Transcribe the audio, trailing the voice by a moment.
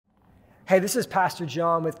Hey, this is Pastor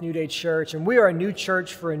John with New Day Church, and we are a new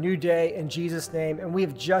church for a new day in Jesus' name, and we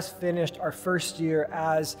have just finished our first year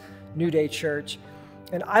as New Day Church.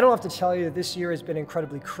 And I don't have to tell you that this year has been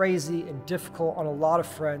incredibly crazy and difficult on a lot of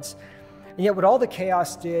fronts. And yet what all the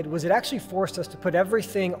chaos did was it actually forced us to put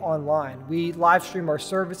everything online. We live stream our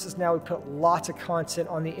services now. We put lots of content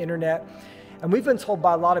on the internet. And we've been told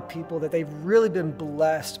by a lot of people that they've really been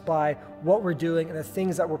blessed by what we're doing and the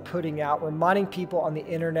things that we're putting out, reminding people on the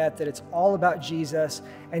internet that it's all about Jesus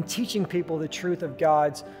and teaching people the truth of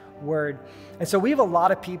God's word. And so we have a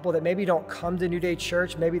lot of people that maybe don't come to New Day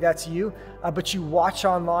Church, maybe that's you, but you watch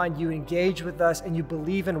online, you engage with us, and you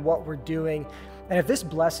believe in what we're doing. And if this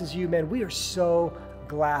blesses you, man, we are so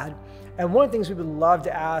glad. And one of the things we would love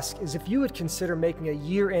to ask is if you would consider making a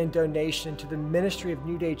year-end donation to the ministry of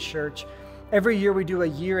New Day Church. Every year we do a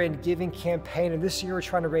year-end giving campaign, and this year we're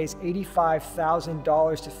trying to raise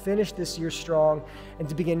 $85,000 to finish this year strong and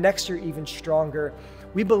to begin next year even stronger.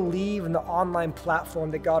 We believe in the online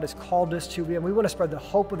platform that God has called us to, and we want to spread the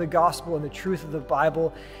hope of the gospel and the truth of the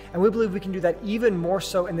Bible, and we believe we can do that even more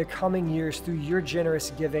so in the coming years through your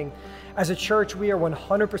generous giving. As a church, we are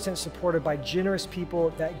 100% supported by generous people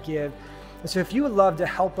that give. And so if you would love to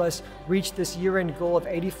help us reach this year-end goal of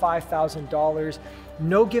 $85,000,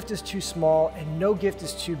 no gift is too small and no gift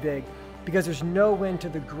is too big, because there's no end to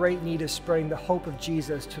the great need of spreading the hope of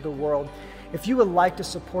Jesus to the world. If you would like to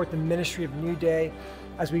support the ministry of New Day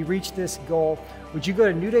as we reach this goal, would you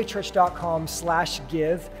go to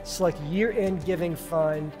newdaychurch.com/give, select year-end giving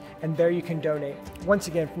fund, and there you can donate. Once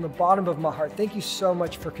again, from the bottom of my heart, thank you so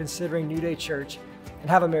much for considering New Day Church, and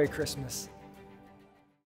have a Merry Christmas.